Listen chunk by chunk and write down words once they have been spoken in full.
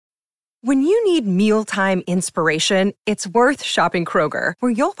When you need mealtime inspiration, it's worth shopping Kroger,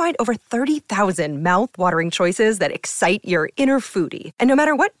 where you'll find over 30,000 mouth-watering choices that excite your inner foodie. And no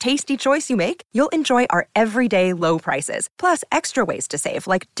matter what tasty choice you make, you'll enjoy our everyday low prices, plus extra ways to save,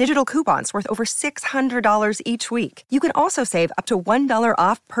 like digital coupons worth over $600 each week. You can also save up to $1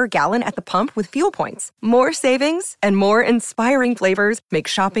 off per gallon at the pump with fuel points. More savings and more inspiring flavors make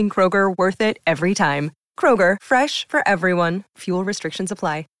shopping Kroger worth it every time. Kroger, fresh for everyone. Fuel restrictions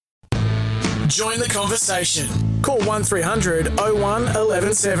apply. Join the conversation. Call 1300 01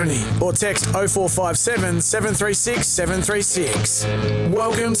 1170 or text 0457 736 736.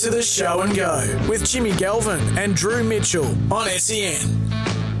 Welcome to the Show and Go with Jimmy Galvin and Drew Mitchell on SEN.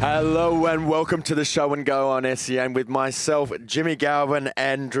 Hello and welcome to the Show and Go on SEN with myself, Jimmy Galvin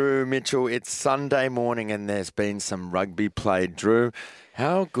and Drew Mitchell. It's Sunday morning and there's been some rugby played. Drew,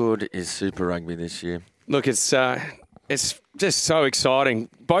 how good is Super Rugby this year? Look, it's just so exciting.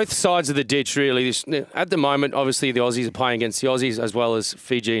 Both sides of the ditch, really. At the moment, obviously, the Aussies are playing against the Aussies as well as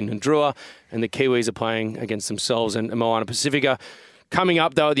Fiji and Drua, and the Kiwis are playing against themselves and Moana Pacifica. Coming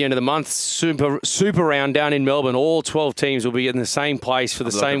up, though, at the end of the month, super round down in Melbourne. All 12 teams will be in the same place for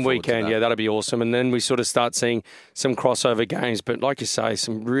the same weekend. Yeah, that'll be awesome. And then we sort of start seeing some crossover games. But like you say,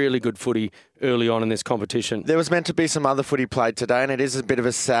 some really good footy early on in this competition. There was meant to be some other footy played today, and it is a bit of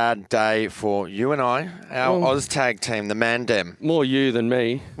a sad day for you and I, our OzTag team, the Mandem. More you than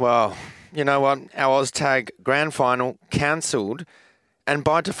me. Well, you know what? Our OzTag grand final cancelled, and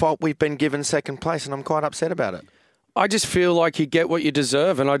by default, we've been given second place, and I'm quite upset about it. I just feel like you get what you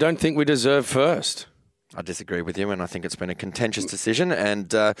deserve, and I don't think we deserve first. I disagree with you, and I think it's been a contentious decision,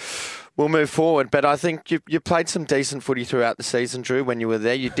 and we'll move forward. But I think you played some decent footy throughout the season, Drew, when you were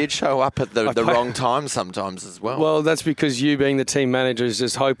there. You did show up at the wrong time sometimes as well. Well, that's because you, being the team manager, is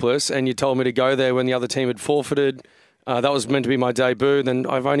just hopeless, and you told me to go there when the other team had forfeited. That was meant to be my debut, then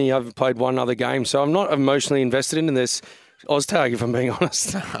I've only ever played one other game, so I'm not emotionally invested in this OzTag, if I'm being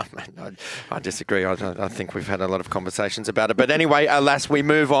honest. Oh, man, I disagree. I think we've had a lot of conversations about it. But anyway, alas, we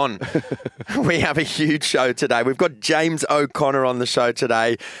move on. We have a huge show today. We've got James O'Connor on the show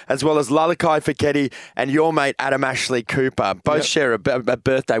today, as well as Lalakai Foketi and your mate Adam Ashley Cooper. Both share a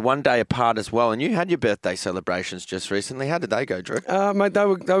birthday one day apart as well. And you had your birthday celebrations just recently. How did they go, Drew? Mate, they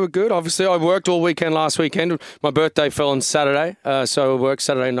were good. Obviously, I worked all weekend last weekend. My birthday fell on Saturday, so I worked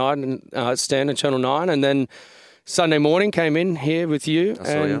Saturday night at Stan and Channel 9, and then Sunday morning came in here with you,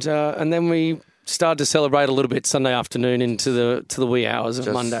 and then we started to celebrate a little bit Sunday afternoon into the wee hours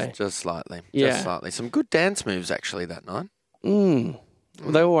of Monday. Just slightly. Yeah. Just slightly. Some good dance moves actually that night.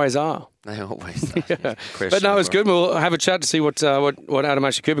 Well, they always are. They always are. Yeah. But no, it was good. We'll have a chat to see what Adam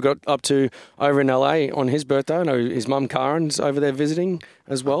Ashley Cooper got up to over in LA on his birthday. I know his mum Karen's over there visiting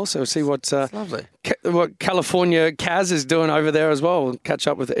as well, so we'll see what lovely. What California Kaz is doing over there as well. We'll catch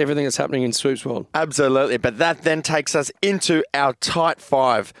up with everything that's happening in Swoops World. Absolutely. But that then takes us into our tight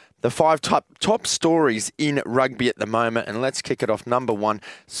five. The five top stories in rugby at the moment. And let's kick it off. Number one,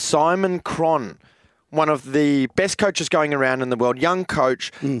 Simon Cron. One of the best coaches going around in the world, young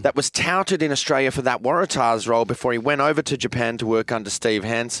coach that was touted in Australia for that Waratahs role before he went over to Japan to work under Steve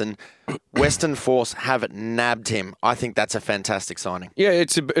Hansen. Western Force have nabbed him. I think that's a fantastic signing. Yeah,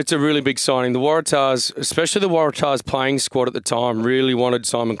 it's a really big signing. The Waratahs, especially the Waratahs playing squad at the time, really wanted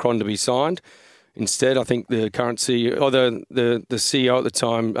Simon Cron to be signed. Instead, I think the current CEO, or the CEO at the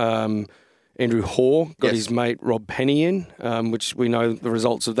time, Andrew Hoare, got his mate Rob Penny in, which we know the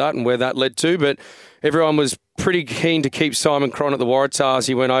results of that and where that led to. But everyone was pretty keen to keep Simon Cron at the Waratahs.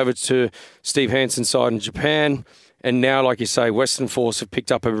 He went over to Steve Hansen's side in Japan. And now, like you say, Western Force have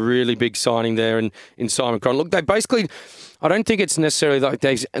picked up a really big signing there in Simon Cron. Look, they basically, I don't think it's necessarily like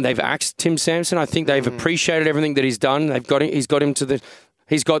they've axed Tim Sampson. I think they've appreciated everything that he's done. He's got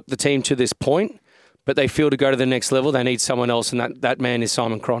the team to this point. But they feel to go to the next level, they need someone else, and that man is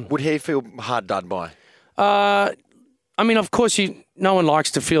Simon Cron. Would he feel hard done by? I mean, of course, no one likes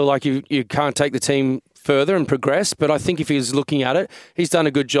to feel like you can't take the team further and progress, but I think if he's looking at it, he's done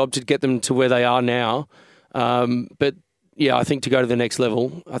a good job to get them to where they are now. But yeah, I think to go to the next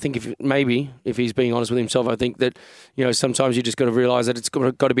level, I think if he's being honest with himself, I think that, sometimes you just got to realise that it's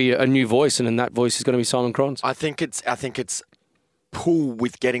got to be a new voice, and then that voice is going to be Simon Cron's. I think it's pull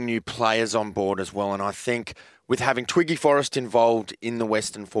with getting new players on board as well. And I think with having Twiggy Forrest involved in the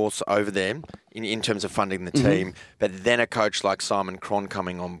Western Force over there in terms of funding the team, but then a coach like Simon Cron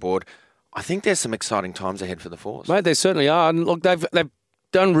coming on board, I think there's some exciting times ahead for the Force. Mate, there certainly are. And look, they've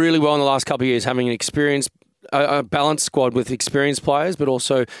done really well in the last couple of years, having a balanced squad with experienced players, but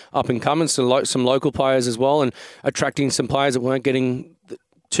also up and coming, some local players as well, and attracting some players that weren't getting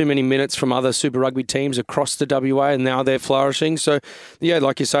too many minutes from other Super Rugby teams across the WA, and now they're flourishing. So, yeah,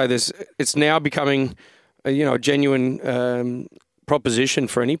 like you say, it's now becoming a genuine proposition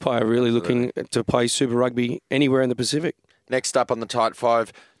for any player really looking to play Super Rugby anywhere in the Pacific. Next up on the tight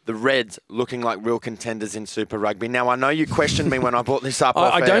five, the Reds looking like real contenders in Super Rugby. Now, I know you questioned me when I brought this up.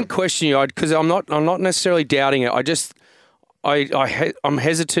 I don't question you because I'm not necessarily doubting it. I'm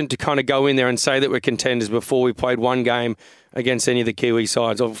hesitant to kind of go in there and say that we're contenders before we played one game against any of the Kiwi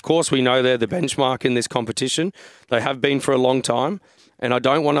sides. Of course, we know they're the benchmark in this competition. They have been for a long time. And I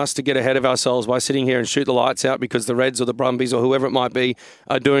don't want us to get ahead of ourselves by sitting here and shoot the lights out because the Reds or the Brumbies or whoever it might be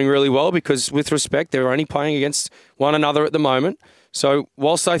are doing really well, because with respect, they're only playing against one another at the moment. So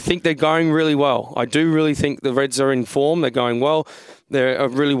whilst I think they're going really well, I do really think the Reds are in form. They're going well. They're a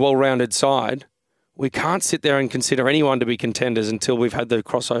really well-rounded side. We can't sit there and consider anyone to be contenders until we've had the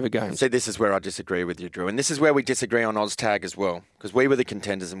crossover games. See, this is where I disagree with you, Drew. And this is where we disagree on OzTag as well, because we were the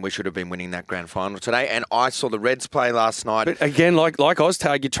contenders and we should have been winning that grand final today. And I saw the Reds play last night. But again, like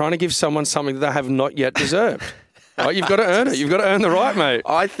OzTag, you're trying to give someone something that they have not yet deserved. Right, you've got to earn it. You've got to earn the right, mate.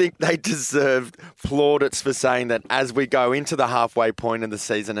 I think they deserved plaudits for saying that as we go into the halfway point of the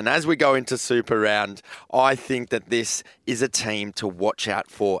season and as we go into Super Round, I think that this is a team to watch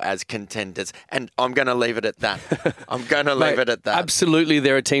out for as contenders. And I'm going to leave it at that. I'm going to leave it at that. Absolutely,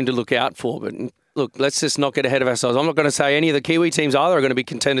 they're a team to look out for. But look, let's just not get ahead of ourselves. I'm not going to say any of the Kiwi teams either are going to be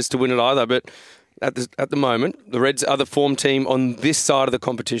contenders to win it either, but at the moment, the Reds are the form team on this side of the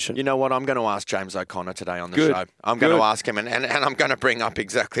competition. You know what? I'm going to ask James O'Connor today on the show. I'm going to ask him, and I'm going to bring up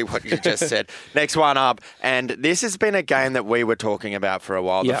exactly what you just said. Next one up, and this has been a game that we were talking about for a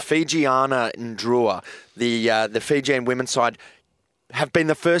while. Yep. The Fijiana Ndrua, the Fijian women's side, have been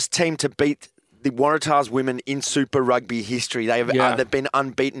the first team to beat the Waratahs women in Super Rugby history. They've been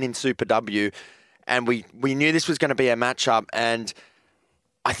unbeaten in Super W, and we knew this was going to be a matchup, and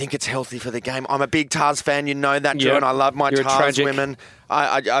I think it's healthy for the game. I'm a big Tars fan, you know that, Drew, and I love my Tars women.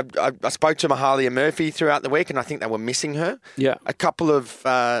 I spoke to Mahalia Murphy throughout the week, and I think they were missing her. Yeah, a couple of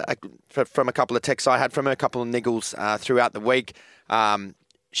from a couple of texts I had from her, a couple of niggles throughout the week.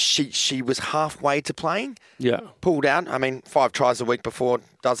 She was halfway to playing. Yeah, pulled out. I mean, 5 tries a week before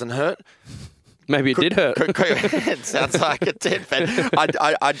doesn't hurt. Maybe it did hurt. It sounds like it did, but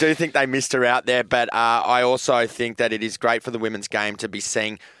I do think they missed her out there. But I also think that it is great for the women's game to be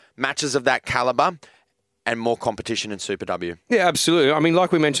seeing matches of that calibre and more competition in Super W. Yeah, absolutely. I mean,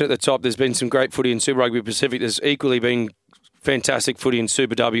 like we mentioned at the top, there's been some great footy in Super Rugby Pacific. There's equally been fantastic footy in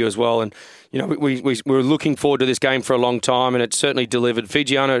Super W as well. And, you know, we were looking forward to this game for a long time, and it certainly delivered.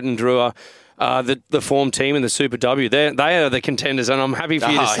 Fijiana and Ndrua, the form team in the Super W, they are the contenders, and I'm happy for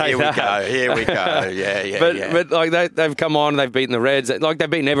you to say that. Here we go. Yeah. But like they've come on, they've beaten the Reds. Like they've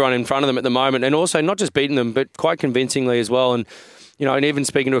beaten everyone in front of them at the moment, and also not just beaten them, but quite convincingly as well. And you know, and even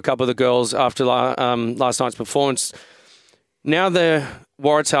speaking to a couple of the girls after last night's performance, now the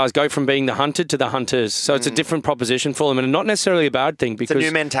Waratahs go from being the hunted to the hunters. So it's a different proposition for them, and not necessarily a bad thing, because it's a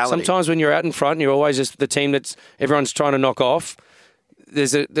new mentality. Sometimes when you're out in front, you're always just the team that's everyone's trying to knock off.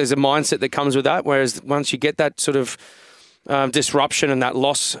 There's a mindset that comes with that. Whereas once you get that sort of disruption and that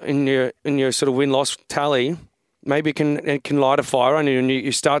loss in your sort of win-loss tally, maybe it can light a fire on you, and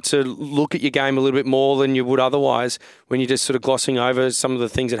you start to look at your game a little bit more than you would otherwise when you're just sort of glossing over some of the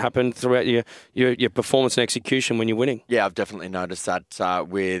things that happen throughout your performance and execution when you're winning. Yeah, I've definitely noticed that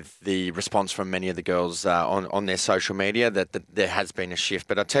with the response from many of the girls on their social media that there has been a shift.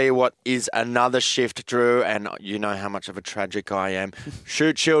 But I'll tell you what is another shift, Drew, and you know how much of a tragic I am.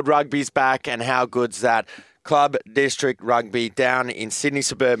 Shoot Shield Rugby's back, and how good's that? Club District Rugby down in Sydney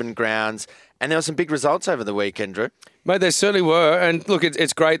Suburban Grounds. And there were some big results over the weekend, Drew. Mate, there certainly were. And look,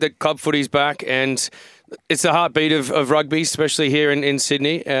 it's great that club footy's back, and it's the heartbeat of rugby, especially here in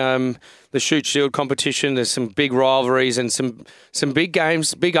Sydney. The Shoot Shield competition, there's some big rivalries and some big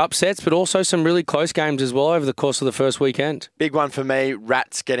games, big upsets, but also some really close games as well over the course of the first weekend. Big one for me,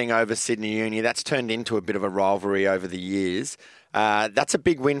 Rats getting over Sydney Uni. That's turned into a bit of a rivalry over the years. That's a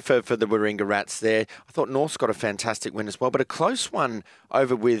big win for the Warringah Rats there. I thought North's got a fantastic win as well, but a close one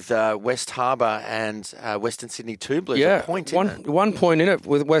over with West Harbour and Western Sydney Two Blues. Yeah, a point one, in it. 1 point in it,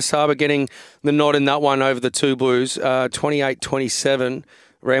 with West Harbour getting the nod in that one over the Two Blues, 28-27.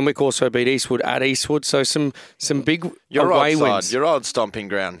 Randwick also beat Eastwood at Eastwood, so some big away wins. Your old stomping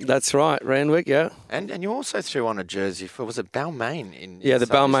ground. That's right, Randwick, yeah. And you also threw on a jersey for, was it Balmain? The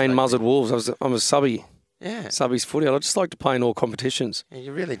Balmain Muzzled Wolves. I'm a subby. Yeah. Subbies footy. I just like to play in all competitions. Yeah,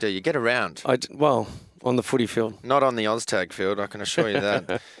 you really do. You get around. on the footy field. Not on the Oztag field, I can assure you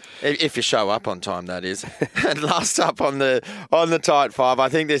that. If you show up on time, that is. And last up on the tight five, I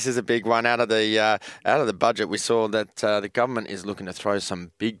think this is a big one. Out of the budget, we saw that the government is looking to throw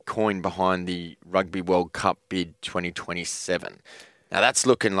some big coin behind the Rugby World Cup bid 2027. Now that's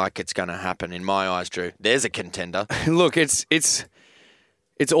looking like it's going to happen in my eyes, Drew. There's a contender. Look, it's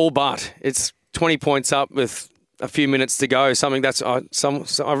all but. It's 20 points up with a few minutes to go. Something that's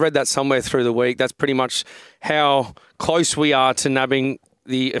I read that somewhere through the week. That's pretty much how close we are to nabbing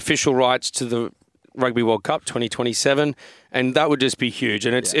the official rights to the Rugby World Cup 2027, and that would just be huge.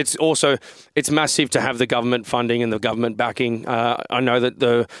 And it's also massive to have the government funding and the government backing. I know that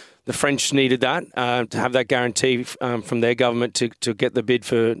the French needed that to have that guarantee from their government to get the bid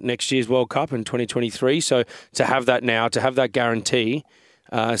for next year's World Cup in 2023. So to have that now, to have that guarantee,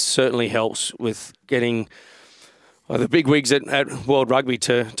 certainly helps with getting the big wigs at World Rugby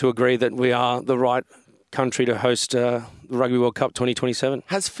to agree that we are the right country to host the Rugby World Cup 2027.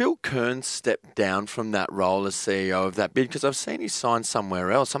 Has Phil Kearns stepped down from that role as CEO of that bid? Because I've seen he signed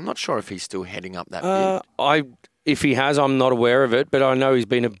somewhere else. I'm not sure if he's still heading up that bid. If he has, I'm not aware of it, but I know he's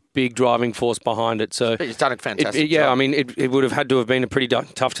been a big driving force behind it. So he's done a fantastic job. I mean, it would have had to have been a pretty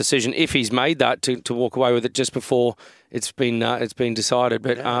tough decision if he's made that to walk away with it just before it's been decided.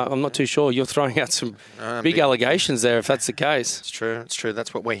 But I'm not too sure. You're throwing out some big allegations there if that's the case. It's true.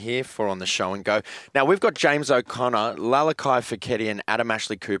 That's what we're here for on the Show and Go. Now, we've got James O'Connor, Lalakai Foketi and Adam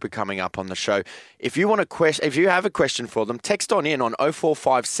Ashley Cooper coming up on the show. If you have a question for them, text on in on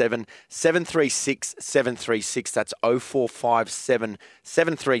 0457 736 736. That's 0457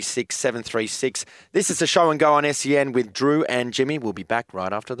 736 736. This is the Show and Go on SEN with Drew and Jimmy. We'll be back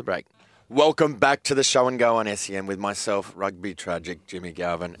right after the break. Welcome back to the Show and Go on SEN with myself, rugby tragic Jimmy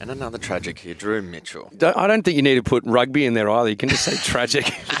Galvin, and another tragic here, Drew Mitchell. I don't think you need to put rugby in there either. You can just say tragic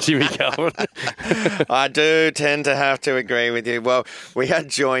Jimmy Galvin. I do tend to have to agree with you. Well, we are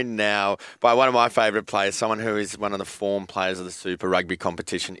joined now by one of my favourite players, someone who is one of the form players of the Super Rugby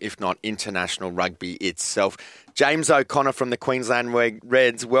competition, if not international rugby itself. James O'Connor from the Queensland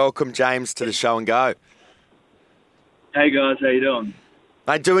Reds. Welcome, James, to the Show and Go. Hey, guys. How you doing?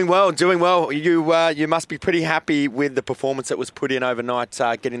 Mate, doing well. You must be pretty happy with the performance that was put in overnight,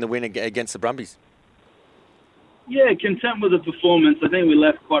 getting the win against the Brumbies. Yeah, content with the performance. I think we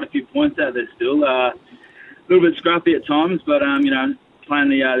left quite a few points out there still. A little bit scrappy at times, but playing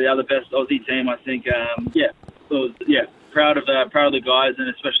the other best Aussie team, I think. Proud of the guys, and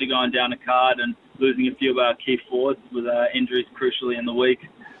especially going down a card and losing a few of our key forwards with injuries crucially in the week.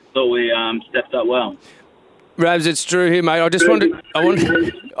 Thought we stepped up well. Rabs, it's Drew here, mate. I just want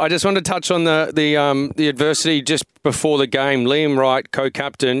to touch on the adversity just before the game. Liam Wright,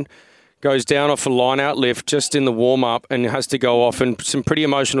 co-captain, goes down off a line-out lift just in the warm-up and has to go off, and some pretty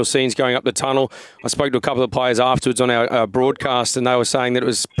emotional scenes going up the tunnel. I spoke to a couple of players afterwards on our broadcast, and they were saying that it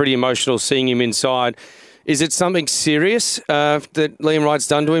was pretty emotional seeing him inside. Is it something serious that Liam Wright's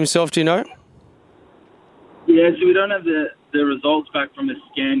done to himself, do you know? Yeah, so we don't have the results back from his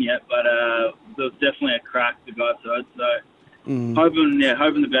scan yet, but there was definitely a crack the guy said. So hoping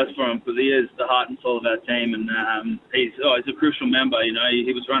the best for him, because he is the heart and soul of our team, and he's a crucial member.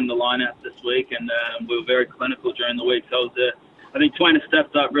 He was running the line out this week, and we were very clinical during the week. So I think Twain has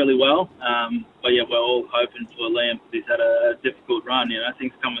stepped up really well. But yeah, we're all hoping for Liam because he's had a difficult run.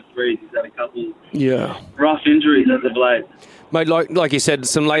 Things come with threes. He's had a couple rough injuries as of late. Mate, like you said,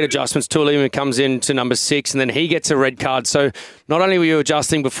 some late adjustments. Tuolima comes in to number 6 and then he gets a red card. So not only were you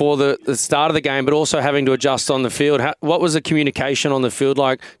adjusting before the start of the game, but also having to adjust on the field. What was the communication on the field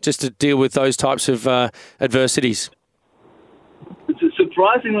like just to deal with those types of adversities?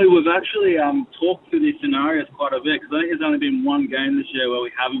 Surprisingly, we've actually talked through these scenarios quite a bit, because I think there's only been one game this year where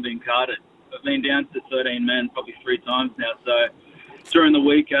we haven't been carded. We've been down to 13 men probably 3 times now. So during the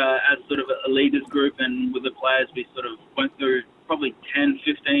week, as sort of a leaders group and with the players, we sort of went through probably 10,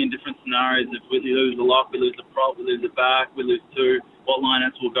 15 different scenarios. If we lose a lock, we lose a prop, we lose a back, we lose 2, what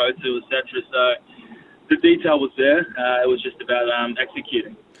lineouts we'll go to, etc. So the detail was there. It was just about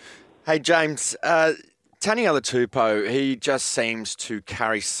executing. Hey, James, Taniela Tupou, he just seems to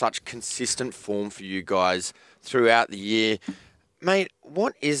carry such consistent form for you guys throughout the year. Mate,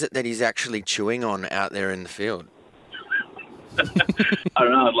 what is it that he's actually chewing on out there in the field? I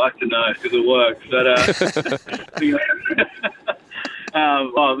don't know. I'd like to know because it works.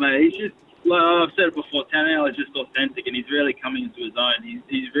 But man, he's just, like I've said it before, Taniela is just authentic, and he's really coming into his own.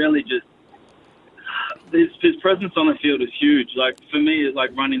 He's really just, his presence on the field is huge. Like for me, it's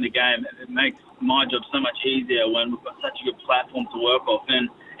like running the game. It makes my job so much easier when we've got such a good platform to work off. And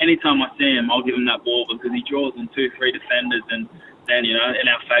anytime I see him, I'll give him that ball because he draws in 2-3 defenders and then, in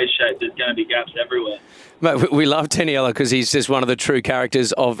our face shape, there's going to be gaps everywhere. Mate, we love Taniela because he's just one of the true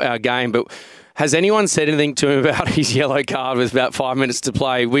characters of our game. But has anyone said anything to him about his yellow card with about 5 minutes to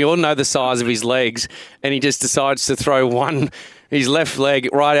play? We all know the size of his legs, and he just decides to throw his left leg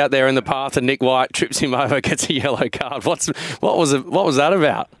right out there in the path, and Nick White trips him over, gets a yellow card. What was that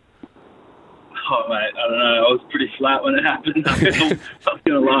about? Oh, mate, I don't know. I was pretty flat when it happened. I'm not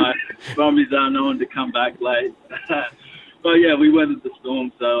going to lie. Brumbies aren't known to come back late. But, yeah, we weathered the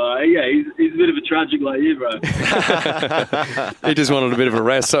storm. So, he's a bit of a tragic like you, bro. He just wanted a bit of a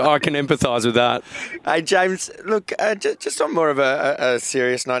rest, so I can empathise with that. Hey, James, look, just on more of a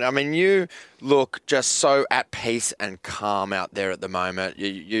serious note, I mean, you look just so at peace and calm out there at the moment.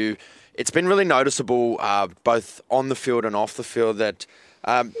 It's been really noticeable, both on the field and off the field, that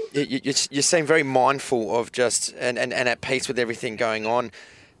you seem very mindful of just and at peace with everything going on.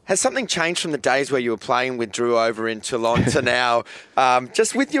 Has something changed from the days where you were playing with Drew over in Toulon to now,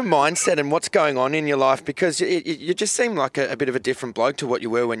 just with your mindset and what's going on in your life? Because you just seem like a bit of a different bloke to what you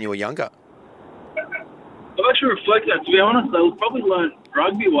were when you were younger. I've actually reflected that. To be honest, I probably learned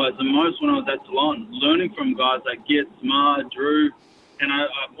rugby-wise the most when I was at Toulon, learning from guys like Git, Smart, Drew, and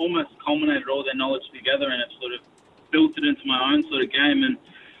I've almost culminated all their knowledge together and have sort of built it into my own sort of game. And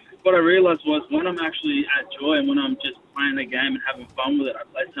what I realised was when I'm actually at joy and when I'm just playing the game and having fun with it, I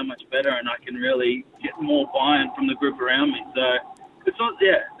play so much better and I can really get more buy-in from the group around me. So it's not,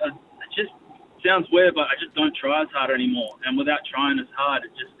 it just sounds weird, but I just don't try as hard anymore. And without trying as hard,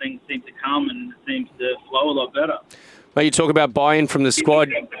 it just things seem to come and it seems to flow a lot better. Mate, you talk about buy-in from the squad.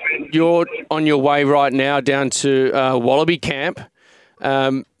 You're on your way right now down to Wallaby camp.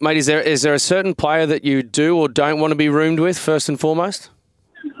 Mate, is there a certain player that you do or don't want to be roomed with, first and foremost?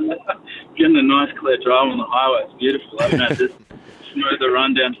 Getting a nice clear drive on the highway. It's beautiful. I haven't had this smoother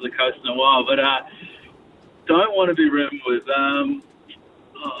run down to the coast in a while. But don't want to be roomed with... I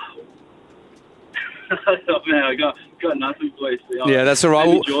got nothing for you, to be honest. Yeah, that's all right.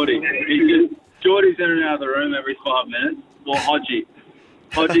 Maybe Geordie. Geordie's in and out of the room every 5 minutes. Or Hodgie.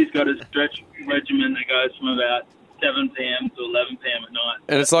 Hodgie's got a stretch regimen that goes from about 7 p.m. to 11 p.m. at night.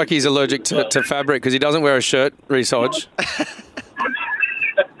 And it's like he's allergic to fabric because he doesn't wear a shirt, Reece Hodge.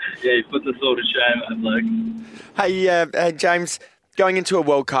 Yeah, he puts us all to shame, that bloke. Hey, James, going into a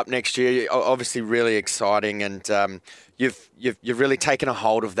World Cup next year, obviously really exciting, and you've really taken a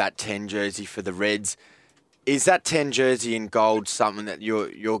hold of that 10 jersey for the Reds. Is that 10 jersey in gold something that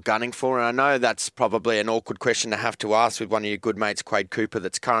you're gunning for? And I know that's probably an awkward question to have to ask with one of your good mates, Quade Cooper,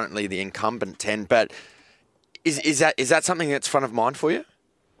 that's currently the incumbent 10, but is that something that's front of mind for you?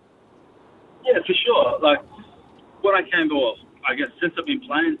 Yeah, for sure. Like, what I came to, I guess, since I've been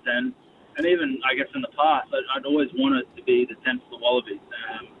playing 10, and even, I guess, in the past, I'd always wanted to be the 10 for the Wallabies.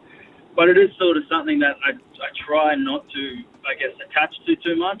 But it is sort of something that I try not to, I guess, attach to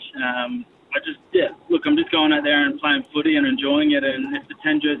too much. Look, I'm just going out there and playing footy and enjoying it, and if the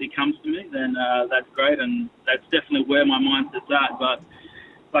 10 jersey comes to me, then that's great, and that's definitely where my mindset's at. But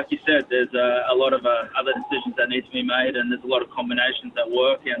like you said, there's a lot of other decisions that need to be made, and there's a lot of combinations that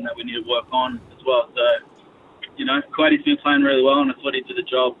work and that we need to work on as well. So, Quadey's been playing really well, and I thought he did the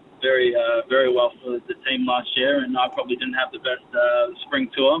job very well for the team last year, and I probably didn't have the best spring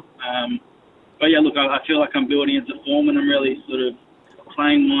tour. But yeah, look, I feel like I'm building into form, and I'm really sort of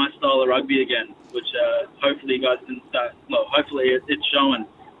playing my style of rugby again, which hopefully you guys can start. Well, hopefully it's showing.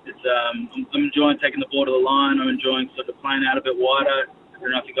 I'm enjoying taking the ball to the line. I'm enjoying sort of playing out a bit wider. I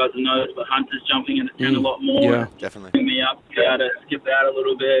don't know if you guys have noticed, but Hunter's jumping in the 10 a lot more. Yeah, definitely. Picking me up, be able to skip out a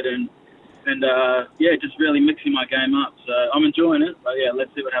little bit, and just really mixing my game up. So I'm enjoying it. But yeah,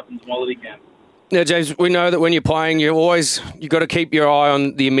 let's see what happens in Wallaby camp. Now, James, we know that when you're playing, you've got to keep your eye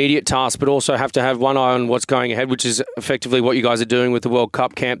on the immediate task, but also have to have one eye on what's going ahead, which is effectively what you guys are doing with the World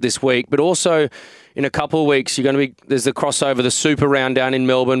Cup camp this week. But also, in a couple of weeks, there's the crossover, the Super Round down in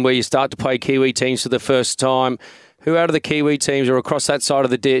Melbourne, where you start to play Kiwi teams for the first time. Who out of the Kiwi teams or across that side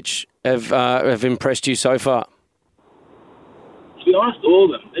of the ditch have impressed you so far? To be honest, all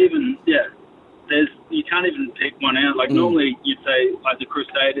of them. Even you can't even pick one out. Like normally, you'd say like the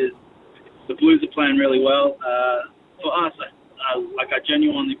Crusaders. The Blues are playing really well. For us, I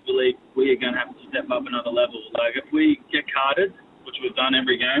genuinely believe we are going to have to step up another level. Like, if we get carded, which we've done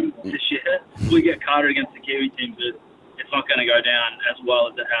every game this year, if we get carded against the Kiwi teams, it's not going to go down as well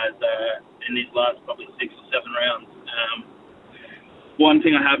as it has in these last probably 6 or 7 rounds. One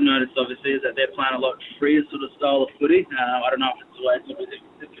thing I have noticed, obviously, is that they're playing a lot freer sort of style of footy. I don't know if it's the way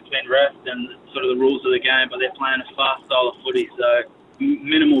it's between rest and sort of the rules of the game, but they're playing a fast style of footy, so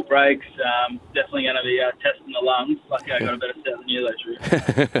minimal breaks, definitely going to be testing the lungs. Lucky I got a better set than you, though, Drew.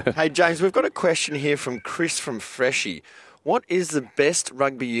 Hey, James, we've got a question here from Chris from Freshie. what is the best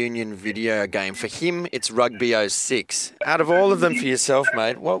rugby union video game? For him, it's Rugby 06. Out of all of them for yourself,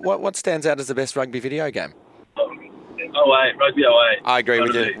 mate, what stands out as the best rugby video game? 08, Rugby 08. I agree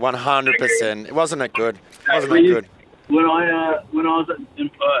with you, 100%. Wasn't it good? Wasn't it good? When I was in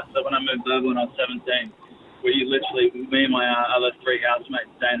Perth, so when I moved over when I was 17, we literally, me and my other three housemates,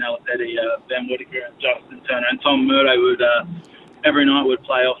 Dane Alapetti, Ben Whitaker, and Justin Turner, and Tom Murdo would every night would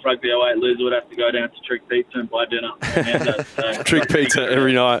play off Rugby 08. Loser would have to go down to Trick Pizza and buy dinner. Trick Pizza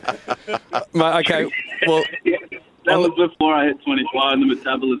every night. Mate, okay, well... That was before I hit 25 and the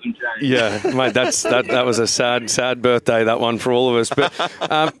metabolism changed. Yeah, mate, that was a sad birthday, that one, for all of us. But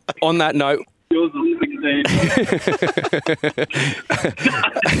on that note... Yours was 16.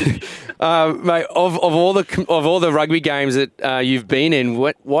 Mate, of all the rugby games that you've been in,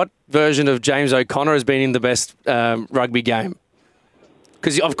 what version of James O'Connor has been in the best rugby game?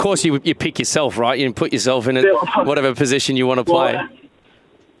 Because, of course, you pick yourself, right? You put yourself in whatever position you want to play.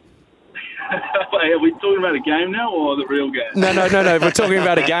 Wait, are we talking about a game now or the real game? No. We're talking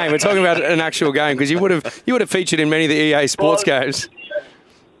about a game. We're talking about an actual game because you would have featured in many of the EA Sports games.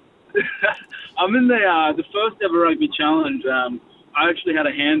 I'm in the first ever rugby challenge. I actually had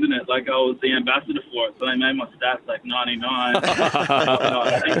a hand in it, like I was the ambassador for it, so they made my stats like 99.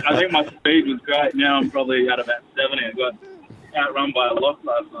 I think my speed was great. Now I'm probably at about 70. I got outrun by a lot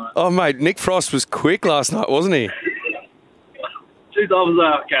last night. Oh, mate, Nick Frost was quick last night, wasn't he? Jeez, I was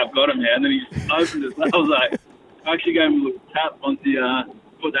like, okay, I've got him here. And then he opened it. I was like, I actually gave him a little tap once he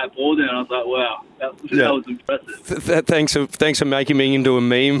put that ball down. I was like, wow, that was impressive. Thanks for making me into a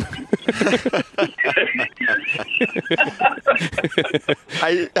meme.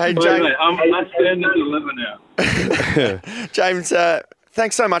 Hey, James. Wait, I'm standing to deliver now. James,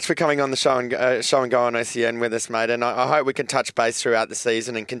 thanks so much for coming on the show and go on SEN with us, mate. And I hope we can touch base throughout the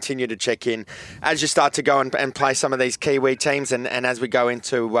season and continue to check in as you start to go and play some of these Kiwi teams and as we go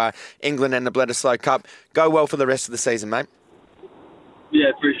into England and the Bledisloe Cup. Go well for the rest of the season, mate. Yeah,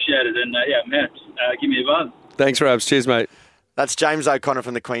 appreciate it. And, man, give me a buzz. Thanks, Rabs. Cheers, mate. That's James O'Connor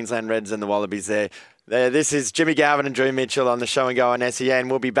from the Queensland Reds and the Wallabies there. This is Jimmy Galvin and Drew Mitchell on the Show and Go on SEN.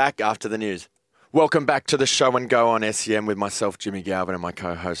 We'll be back after the news. Welcome back to the Show and Go on SEN with myself, Jimmy Galvin, and my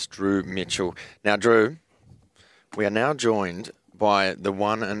co-host, Drew Mitchell. Now, Drew, we are now joined by the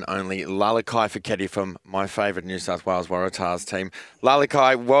one and only Lalakai Foketi from my favourite New South Wales Waratahs team.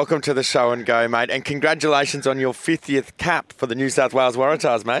 Lalakai, welcome to the Show and Go, mate, and congratulations on your 50th cap for the New South Wales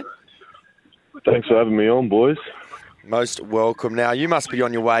Waratahs, mate. Thanks for having me on, boys. Most welcome. Now, you must be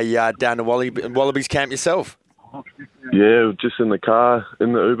on your way down to Wallabies camp yourself. Yeah, just in the car,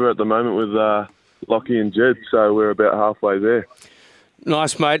 in the Uber at the moment with Lockie and Jed, so we're about halfway there.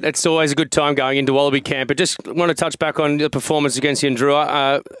 Nice, mate. It's always a good time going into Wallaby camp. But just want to touch back on the performance against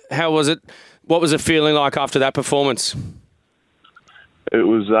Yandrua. How was it? What was it feeling like after that performance? It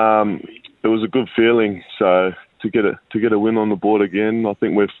was a good feeling. So to get a win on the board again, I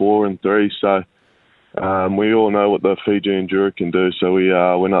think we're 4-3. So we all know what the Fiji Endura can do. So we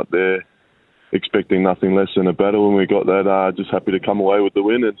went up there expecting nothing less than a battle, and we got that. Just happy to come away with the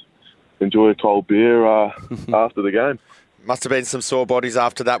win and enjoy a cold beer after the game. Must have been some sore bodies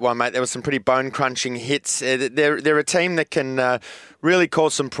after that one, mate. There were some pretty bone-crunching hits. They're a team that can really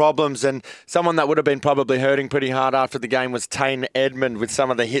cause some problems, and someone that would have been probably hurting pretty hard after the game was Tane Edmund with some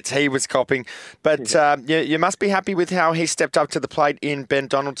of the hits he was copping. But you must be happy with how he stepped up to the plate in Ben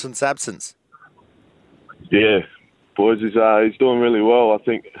Donaldson's absence. Yeah, boys, he's doing really well. I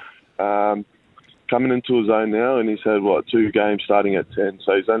think coming into his own now, and he's had, 2 games starting at 10,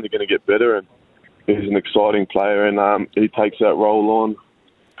 so he's only going to get better, and he's an exciting player, and he takes that role on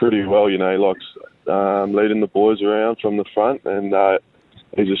pretty well. He likes leading the boys around from the front, and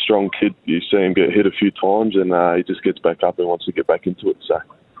he's a strong kid. You see him get hit a few times, and he just gets back up and wants to get back into it. So.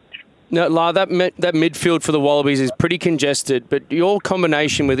 No, La, that midfield for the Wallabies is pretty congested, but your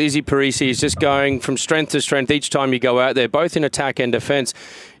combination with Izzy Parisi is just going from strength to strength each time you go out there, both in attack and defence.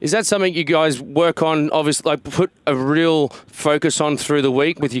 Is that something you guys work on, obviously, put a real focus on through the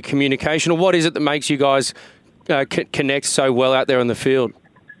week with your communication, or what is it that makes you guys connect so well out there on the field?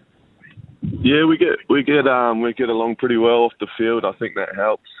 Yeah, we get along pretty well off the field. I think that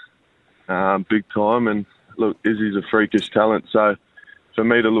helps big time. And look, Izzy's a freakish talent, so for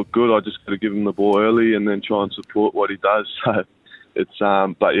me to look good, I just got to give him the ball early and then try and support what he does. So it's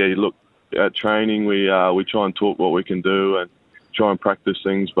but yeah, look, at training we try and talk what we can do and try and practice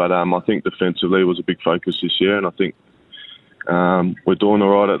things. But I think defensively was a big focus this year, and I think we're doing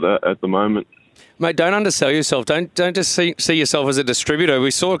all right at the moment. Mate, don't undersell yourself. Don't just see yourself as a distributor.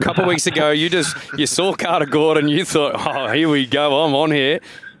 We saw a couple of weeks ago you saw Carter Gordon, you thought, oh, here we go, I'm on here.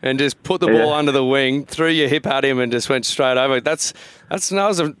 and just put the ball under the wing, threw your hip at him, and just went straight over. That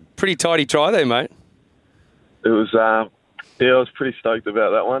was a pretty tidy try there, mate. It was, I was pretty stoked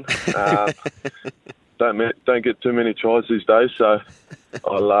about that one. Don't get too many tries these days, so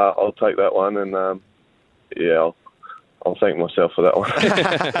I'll take that one, and I'll thank myself for that one.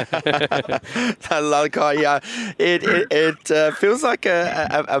 Lalakai, it feels like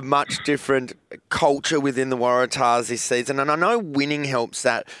a much different culture within the Waratahs this season, and I know winning helps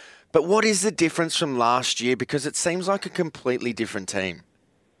that, but what is the difference from last year? Because it seems like a completely different team.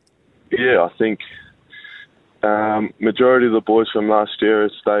 Yeah, I think majority of the boys from last year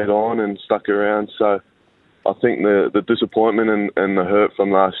have stayed on and stuck around, so I think the disappointment and the hurt from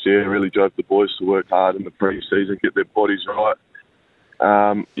last year really drove the boys to work hard in the pre-season, get their bodies right,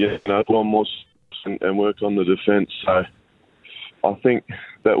 put on more and work on the defence. So I think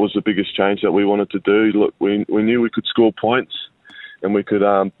that was the biggest change that we wanted to do. Look, we knew we could score points and we could,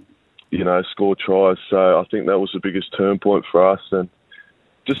 score tries. So I think that was the biggest turn point for us. And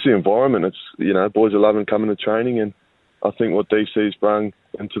just the environment, it's, boys are loving coming to training, and I think what DC's brought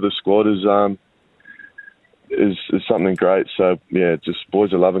into the squad is something great. So, just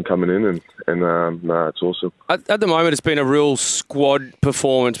boys are loving coming in, and it's awesome. At the moment, it's been a real squad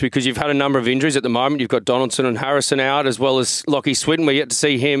performance because you've had a number of injuries at the moment. You've got Donaldson and Harrison out, as well as Lockie Swinton. We're yet to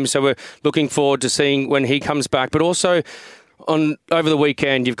see him, so we're looking forward to seeing when he comes back. But also, over the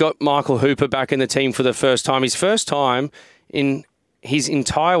weekend, you've got Michael Hooper back in the team for the first time. His first time in his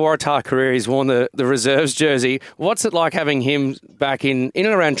entire Waratah career, he's worn the reserves jersey. What's it like having him back in and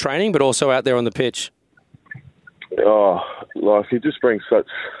around training, but also out there on the pitch? Oh, he just brings such,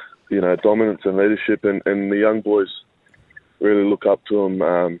 dominance and leadership, and the young boys really look up to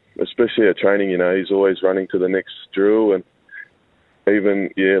him, especially at training. He's always running to the next drill, and even,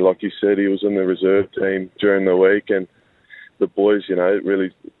 like you said, he was in the reserve team during the week, and the boys,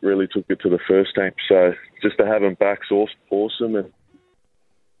 really, really took it to the first team. So just to have him back's awesome. And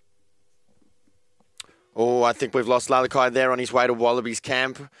I think we've lost Lalakai there on his way to Wallabies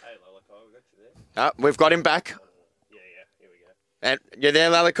camp. Hey, Lalakai, we got you there. We've got him back. Here we go. And you there,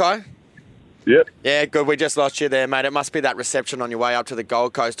 Lalakai? Yep. Yeah, good. We just lost you there, mate. It must be that reception on your way up to the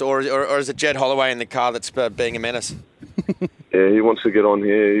Gold Coast, or is it Jed Holloway in the car that's being a menace? Yeah, he wants to get on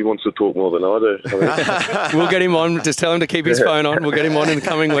here. He wants to talk more than I do. We'll get him on. Just tell him to keep his phone on. We'll get him on in the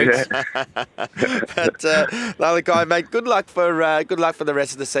coming weeks. But Lalakai, mate, good luck for the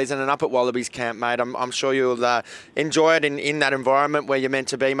rest of the season and up at Wallabies camp, mate. I'm sure you'll enjoy it in that environment where you're meant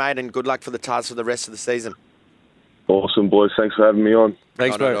to be, mate. And good luck for the Tars for the rest of the season. Awesome, boys. Thanks for having me on.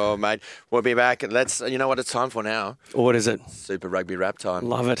 Thanks, Not at all, mate. We'll be back. You know what it's time for now? What is it? Super Rugby Wrap time.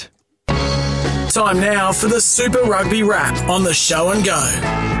 Love it. Time now for the Super Rugby Wrap on the Show and Go.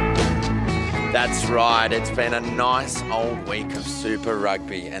 That's right. It's been a nice old week of Super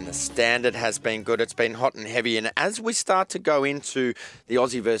Rugby, and the standard has been good. It's been hot and heavy, and as we start to go into the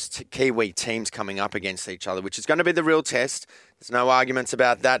Aussie versus Kiwi teams coming up against each other, which is going to be the real test, there's no arguments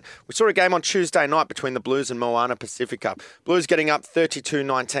about that. We saw a game on Tuesday night between the Blues and Moana Pacifica. Blues getting up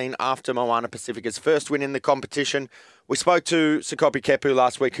 32-19 after Moana Pacifica's first win in the competition. We spoke to Sekope Kepu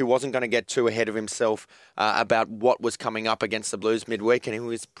last week, who wasn't going to get too ahead of himself about what was coming up against the Blues midweek, and he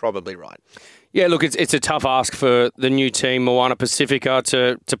was probably right. Yeah, look, it's a tough ask for the new team, Moana Pacifica,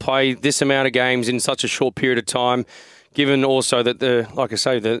 to play this amount of games in such a short period of time, given also that,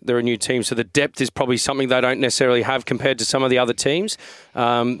 they're a new team, so the depth is probably something they don't necessarily have compared to some of the other teams.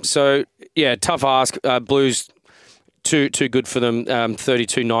 Tough ask. Blues too good for them,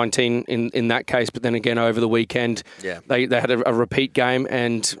 32-19 in that case. But then again, over the weekend, they had a repeat game,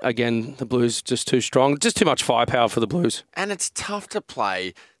 and again, the Blues just too strong. Just too much firepower for the Blues. And it's tough to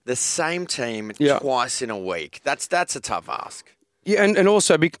play the same team twice in a week. That's a tough ask. Yeah, and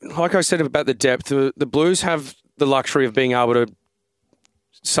also, like I said about the depth, the Blues have the luxury of being able to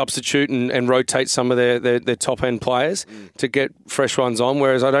substitute and rotate some of their top-end players to get fresh ones on,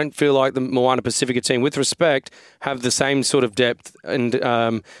 whereas I don't feel like the Moana Pacifica team, with respect, have the same sort of depth and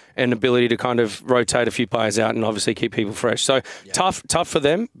ability to kind of rotate a few players out and obviously keep people fresh. So tough for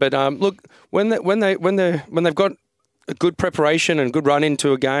them. But look, when they've got a good preparation and good run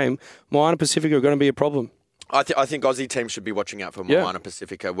into a game, Moana Pacifica are going to be a problem. I think Aussie teams should be watching out for Moana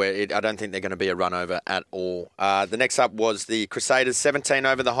Pacifica, where I don't think they're going to be a run over at all. The next up was the Crusaders, 17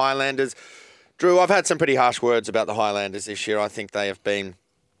 over the Highlanders. Drew, I've had some pretty harsh words about the Highlanders this year. I think they have been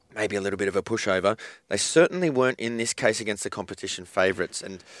maybe a little bit of a pushover. They certainly weren't in this case against the competition favourites.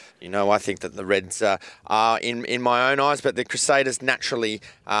 And, I think that the Reds are, in my own eyes, but the Crusaders naturally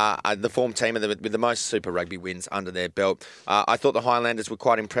are the form team with the most Super Rugby wins under their belt. I thought the Highlanders were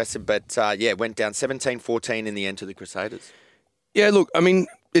quite impressive, but, went down 17-14 in the end to the Crusaders. Yeah, look, I mean,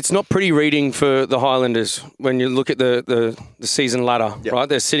 it's not pretty reading for the Highlanders when you look at the season ladder, right?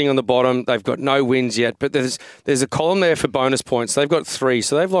 They're sitting on the bottom. They've got no wins yet, but there's a column there for bonus points. They've got 3,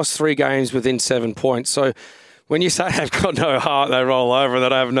 so they've lost 3 games within 7 points. So when you say they've got no heart, they roll over, they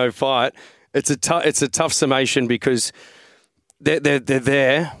don't have no fight, it's a tough summation because they're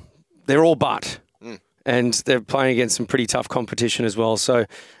there. They're all but. And they're playing against some pretty tough competition as well. So,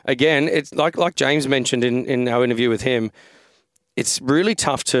 again, it's like James mentioned in our interview with him, it's really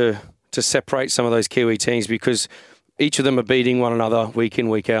tough to separate some of those Kiwi teams because each of them are beating one another week in,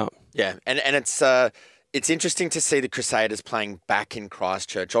 week out. Yeah, and it's interesting to see the Crusaders playing back in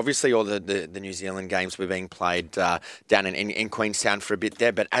Christchurch. Obviously, all the New Zealand games were being played down in Queenstown for a bit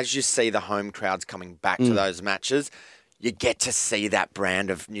there, but as you see the home crowds coming back to those matches, you get to see that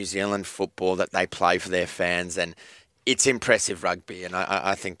brand of New Zealand football that they play for their fans, and it's impressive rugby. And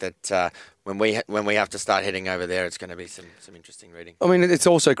I think that when we have to start heading over there, it's going to be some interesting reading. I mean, it's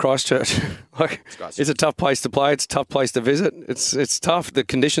also Christchurch. It's a tough place to play. It's a tough place to visit. It's tough. The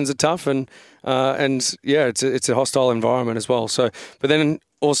conditions are tough, and it's a hostile environment as well. So, but then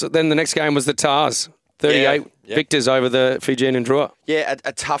the next game was the Tars. 38 victors over the Fijian and Drua. Yeah,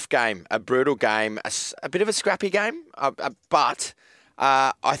 a tough game, a brutal game, a bit of a scrappy game, but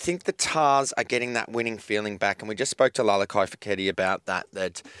I think the Tars are getting that winning feeling back, and we just spoke to Lalakai Foketi about that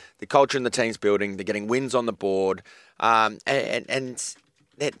the culture in the team's building, they're getting wins on the board, and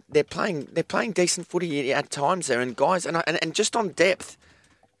they're playing decent footy at times there, and guys, and just on depth.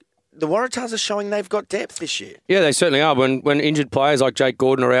 The Waratahs are showing they've got depth this year. Yeah, they certainly are. When injured players like Jake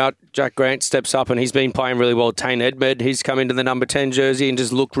Gordon are out, Jack Grant steps up and he's been playing really well. Tane Edmed, he's come into the number 10 jersey and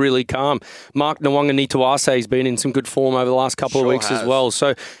just looked really calm. Mark Nwanga has been in some good form over the last couple of weeks as well.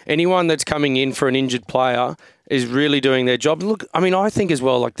 So anyone that's coming in for an injured player is really doing their job. Look, I mean, I think as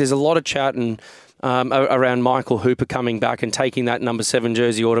well, like there's a lot of chat around Michael Hooper coming back and taking that number 7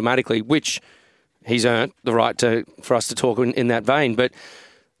 jersey automatically, which he's earned the right for us to talk in that vein. But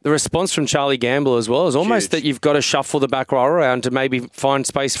the response from Charlie Gamble as well is almost that you've got to shuffle the back row around to maybe find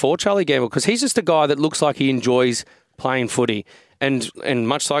space for Charlie Gamble because he's just a guy that looks like he enjoys playing footy. And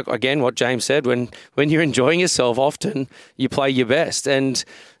much like, again, what James said, when you're enjoying yourself, often you play your best. And,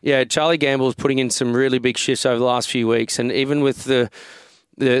 yeah, Charlie Gamble is putting in some really big shifts over the last few weeks. And even with the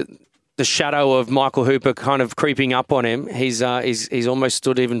shadow of Michael Hooper kind of creeping up on him, he's almost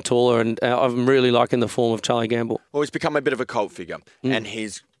stood even taller. And I'm really liking the form of Charlie Gamble. Well, he's become a bit of a cult figure. And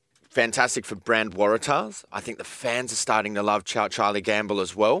he's fantastic for brand Waratahs. I think the fans are starting to love Charlie Gamble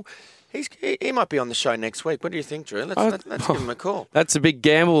as well. He might be on the show next week. What do you think, Drew? Let's give him a call. That's a big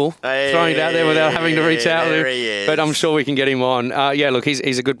gamble, throwing it out there without having to reach out. There he is. But I'm sure we can get him on. Look,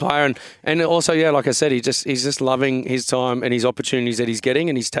 he's a good player, and also, like I said, he's just loving his time and his opportunities that he's getting,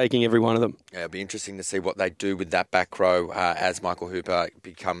 and he's taking every one of them. Yeah, it'll be interesting to see what they do with that back row as Michael Hooper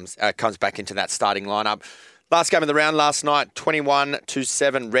comes back into that starting lineup. Last game of the round last night,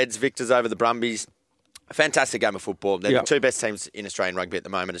 21-7, Reds victors over the Brumbies. A fantastic game of football. They're the two best teams in Australian rugby at the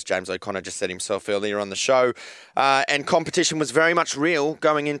moment, as James O'Connor just said himself earlier on the show. And competition was very much real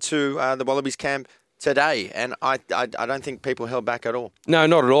going into the Wallabies camp today, and I don't think people held back at all. No,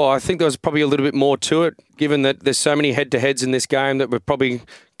 not at all. I think there was probably a little bit more to it, given that there's so many head-to-heads in this game that we're probably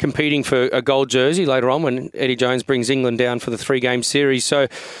competing for a gold jersey later on when Eddie Jones brings England down for the 3-game series. So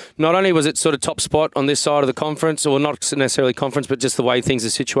not only was it sort of top spot on this side of the conference, or not necessarily conference, but just the way things are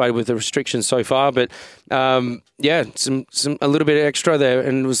situated with the restrictions so far. But a little bit extra there,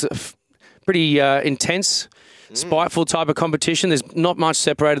 and it was pretty intense. Spiteful type of competition. There's not much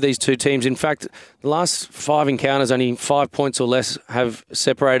separated these two teams. In fact, the last 5 encounters, only 5 points or less have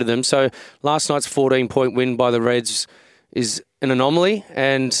separated them. So last night's 14-point win by the Reds is an anomaly.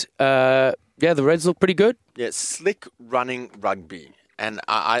 And, the Reds look pretty good. Yeah, slick running rugby. And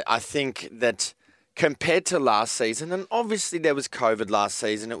I think that compared to last season, and obviously there was COVID last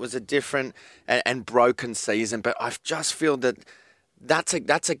season, it was a different and broken season, but I just feel that that's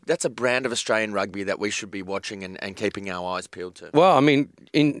a brand of Australian rugby that we should be watching and keeping our eyes peeled to. Well, I mean,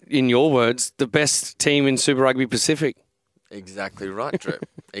 in your words, the best team in Super Rugby Pacific. Exactly right, Drew.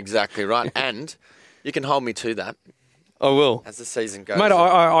 Exactly right. And you can hold me to that. I will. As the season goes. Mate,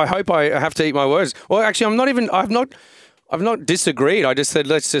 I hope I have to eat my words. Well, actually, I've not disagreed. I just said,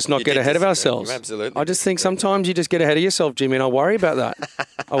 let's just not get ahead of ourselves. You absolutely. I just think sometimes you just get ahead of yourself, Jimmy, and I worry about that.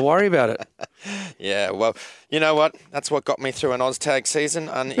 I worry about it. Yeah, well, you know what? That's what got me through an OzTag season,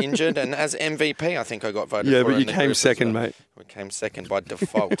 uninjured, and as MVP, I think I got voted for. Yeah, but you came second, mate. We came second by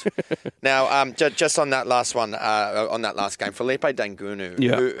default. Now, just on that last one, on that last game, Felipe Dangunu,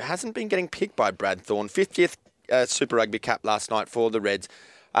 who hasn't been getting picked by Brad Thorne, 50th Super Rugby cap last night for the Reds.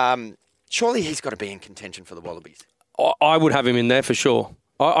 Surely he's got to be in contention for the Wallabies. I would have him in there for sure.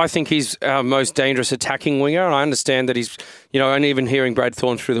 I think he's our most dangerous attacking winger. And I understand that he's, and even hearing Brad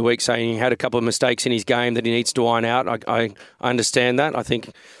Thorne through the week saying he had a couple of mistakes in his game that he needs to iron out. I understand that. I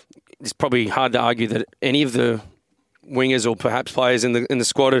think it's probably hard to argue that any of the wingers or perhaps players in the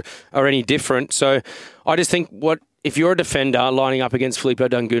squad are any different. So I just think if you're a defender lining up against Filippo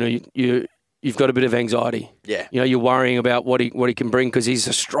Danguna, you've got a bit of anxiety. Yeah. You're worrying about what he can bring because he's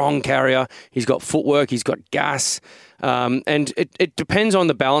a strong carrier. He's got footwork. He's got gas. And it depends on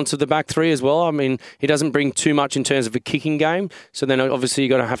the balance of the back three as well. I mean, he doesn't bring too much in terms of a kicking game. So then obviously you're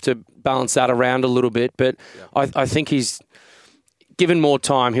going to have to balance that around a little bit. But yeah. I think he's given more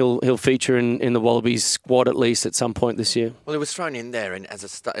time, he'll feature in the Wallabies squad at least at some point this year. Well, he was thrown in there as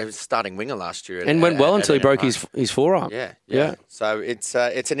a starting winger last year. And went well until he broke his forearm. Yeah. So it's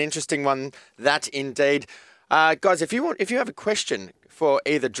an interesting one, that indeed. Guys, if you have a question for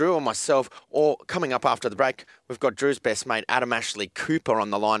either Drew or myself, or coming up after the break, we've got Drew's best mate, Adam Ashley Cooper, on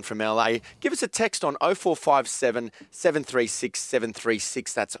the line from LA. Give us a text on 0457 736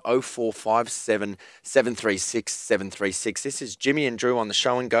 736. That's 0457 736 736. This is Jimmy and Drew on the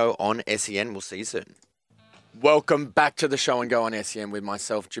Show and Go on SEN. We'll see you soon. Welcome back to the Show and Go on SEN with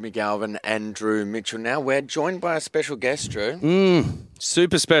myself, Jimmy Galvin, and Drew Mitchell. Now we're joined by a special guest, Drew.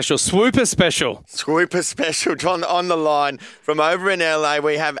 Super special, swooper special. Swooper special on the line from over in LA.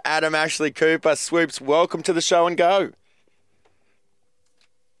 We have Adam Ashley Cooper. Swoops, welcome to the Show and Go.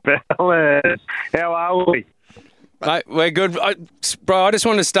 Fellas, how are we? Mate, we're good. Bro, I just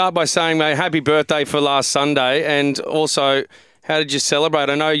wanted to start by saying, mate, happy birthday for last Sunday, and also, how did you celebrate?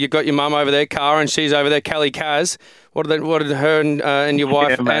 I know you got your mum over there, Cara, and she's over there, Callie Kaz. What did her and your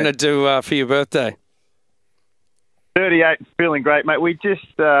wife Anna do for your birthday? 38, feeling great, mate. We just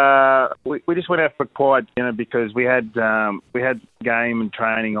we just went out for a quiet dinner because we had game and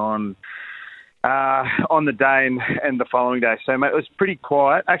training on the day and the following day. So, mate, it was pretty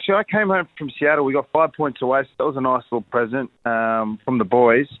quiet. Actually, I came home from Seattle. We got 5 points away, so that was a nice little present from the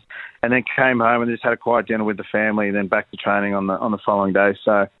boys. And then came home and just had a quiet dinner with the family, and then back to training on the following day.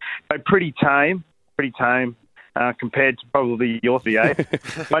 So, pretty tame compared to probably your 38.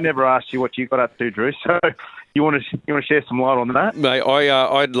 I never asked you what you got up to, Drew. So, you want to share some light on that, mate?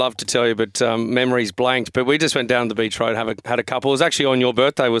 I'd love to tell you, but memory's blanked. But we just went down to the beach road, had a couple. It was actually on your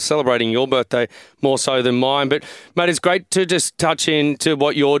birthday. We're celebrating your birthday more so than mine. But mate, it's great to just touch into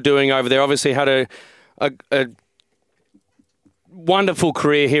what you're doing over there. Obviously, had a wonderful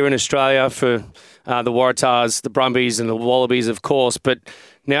career here in Australia for the Waratahs, the Brumbies and the Wallabies, of course. But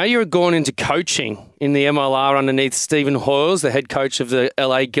now you're going into coaching in the MLR underneath Stephen Hoyles, the head coach of the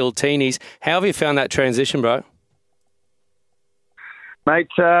LA Giltinis. How have you found that transition, bro? Mate,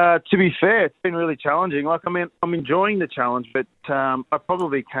 to be fair, it's been really challenging. I'm enjoying the challenge, but I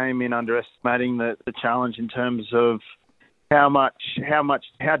probably came in underestimating the challenge in terms of how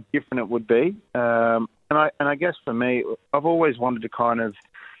different it would be. And I guess for me, I've always wanted to kind of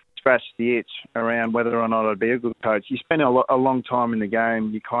scratch the itch around whether or not I'd be a good coach. You spend a long time in the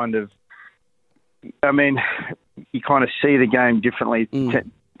game. You kind of see the game differently.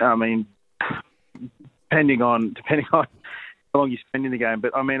 Depending on how long you spend in the game.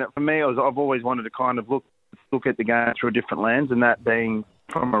 But for me, I've always wanted to kind of look at the game through a different lens, and that being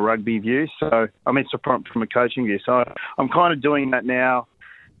from a rugby view. So from a coaching view. So I'm kind of doing that now.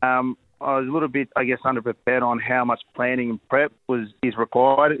 I was a little bit, I guess, underprepared on how much planning and prep is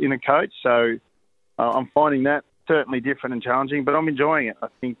required in a coach. So I'm finding that certainly different and challenging, but I'm enjoying it. I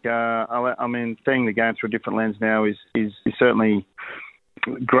think seeing the game through a different lens now is certainly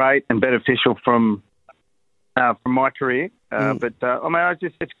great and beneficial from my career. But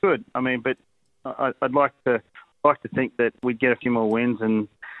it's good. But I'd like to think that we'd get a few more wins and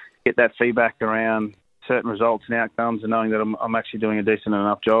get that feedback around certain results and outcomes, and knowing that I'm actually doing a decent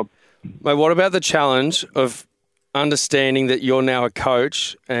enough job. Mate, what about the challenge of understanding that you're now a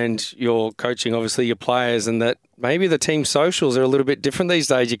coach and you're coaching, obviously, your players, and that maybe the team socials are a little bit different these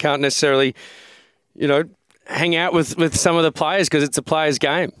days? You can't necessarily, hang out with some of the players because it's a player's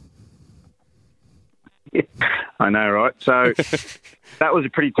game. Yeah, I know, right? So that was a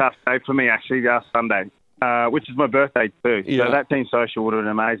pretty tough day for me, actually, last Sunday, which is my birthday too. Yeah. So that team social would have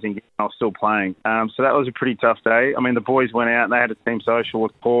been amazing if I was still playing. So that was a pretty tough day. The boys went out and they had a team social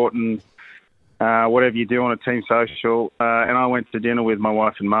with Port and whatever you do on a team social. And I went to dinner with my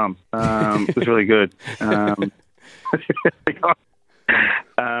wife and mum. It was really good. So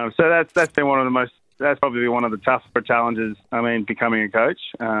that's been that's probably one of the tougher challenges, becoming a coach,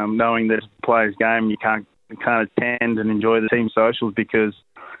 knowing that it's a player's game, you can't attend and enjoy the team socials because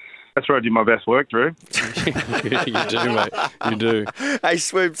that's where I do my best work, Drew. You do, mate. You do. Hey,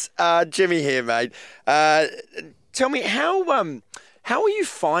 Swoops, Jimmy here, mate. Tell me, how How are you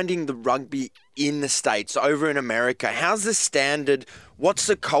finding the rugby in the States, over in America? How's the standard? What's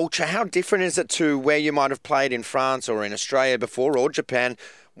the culture? How different is it to where you might have played in France or in Australia before, or Japan?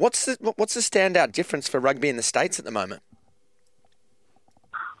 What's the standout difference for rugby in the States at the moment?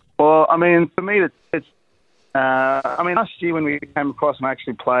 Well, I mean, for me, it's last year when we came across and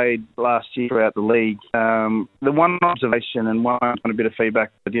actually played last year throughout the league, the one observation and one bit of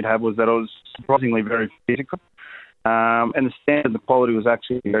feedback I did have was that it was surprisingly very physical. And the standard, the quality was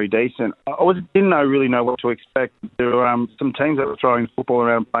actually very decent. Didn't really know what to expect. There were some teams that were throwing football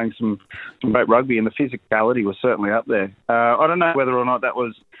around, playing some great rugby, and the physicality was certainly up there. I don't know whether or not that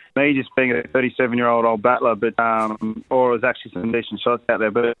was me just being a 37-year-old old battler, but or it was actually some decent shots out there.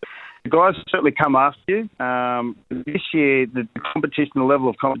 But the guys certainly come after you. This year, the competition, the level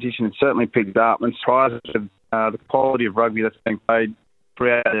of competition has certainly picked up, and surprised with the quality of rugby that's being played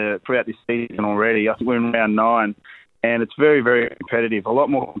throughout this season already. I think we're in round 9, and it's very, very competitive. A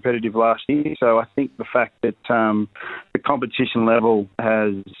lot more competitive last year. So I think the fact that the competition level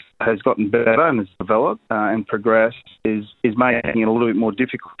has gotten better and has developed and progressed is making it a little bit more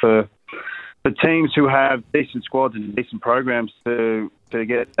difficult for teams who have decent squads and decent programs to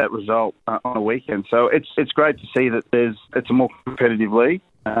get that result on a weekend. So it's great to see that it's a more competitive league,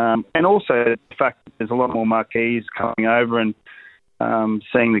 and also the fact that there's a lot more marquees coming over and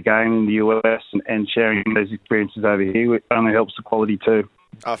seeing the game in the US and sharing those experiences over here, it only helps the quality too.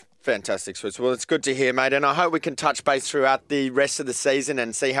 Oh, fantastic, Swoops. Well, it's good to hear, mate, and I hope we can touch base throughout the rest of the season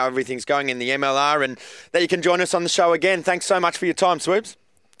and see how everything's going in the MLR, and that you can join us on the show again. Thanks so much for your time, Swoops.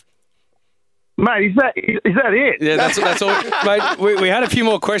 Mate, is that it? Yeah, that's all. Mate, we had a few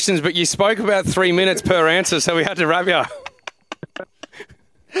more questions, but you spoke about 3 minutes per answer, so we had to wrap you up.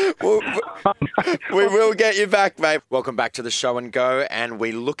 We will get you back, mate. Welcome back to the Show and Go, and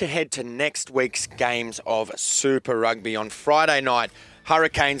we look ahead to next week's games of Super Rugby on Friday night.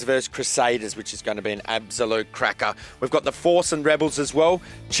 Hurricanes versus Crusaders, which is going to be an absolute cracker. We've got the Force and Rebels as well.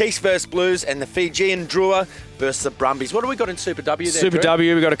 Chiefs versus Blues, and the Fijian Drua versus the Brumbies. What have we got in Super W there, Super Drew?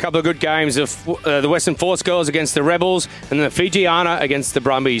 W, we've got a couple of good games of the Western Force Girls against the Rebels and the Fijiana against the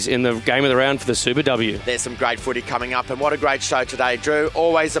Brumbies in the game of the round for the Super W. There's some great footy coming up, and what a great show today, Drew.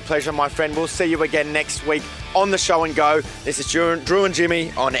 Always a pleasure, my friend. We'll see you again next week on the Show and Go. This is Drew and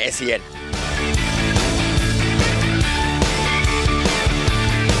Jimmy on SEN.